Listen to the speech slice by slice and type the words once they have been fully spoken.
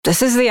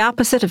This is the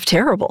opposite of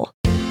terrible.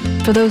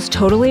 For those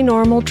totally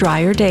normal,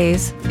 drier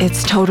days,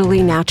 it's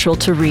totally natural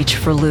to reach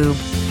for lube.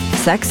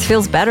 Sex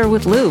feels better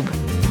with lube.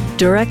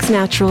 Durex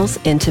Naturals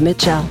Intimate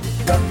Gel.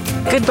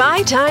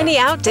 Goodbye, tiny,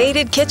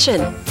 outdated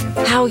kitchen.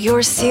 How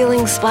your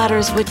ceiling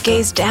splatters would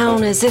gaze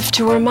down as if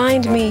to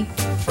remind me.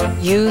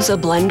 Use a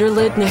blender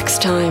lid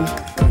next time.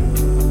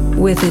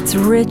 With its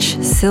rich,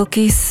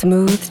 silky,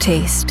 smooth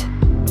taste,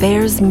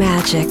 there's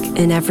magic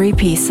in every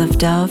piece of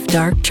Dove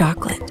dark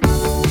chocolate.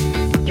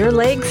 Your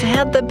legs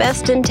had the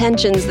best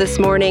intentions this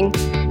morning,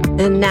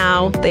 and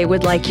now they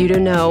would like you to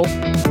know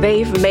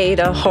they've made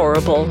a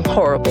horrible,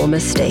 horrible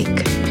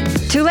mistake.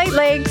 Too late,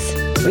 legs.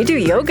 We do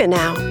yoga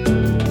now.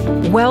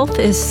 Wealth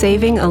is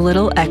saving a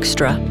little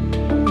extra.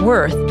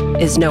 Worth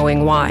is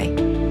knowing why.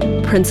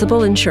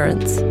 Principal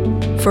Insurance,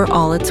 for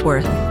all it's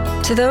worth.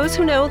 To those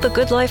who know the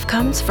good life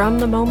comes from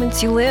the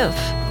moments you live,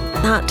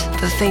 not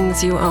the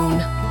things you own.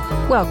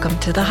 Welcome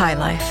to the high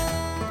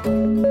life.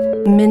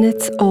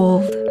 Minutes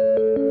old.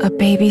 A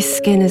baby's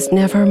skin is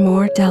never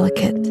more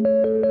delicate.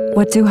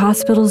 What do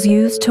hospitals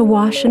use to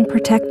wash and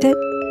protect it?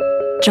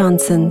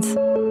 Johnson's,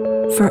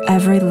 for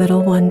every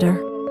little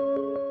wonder.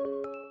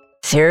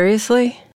 Seriously?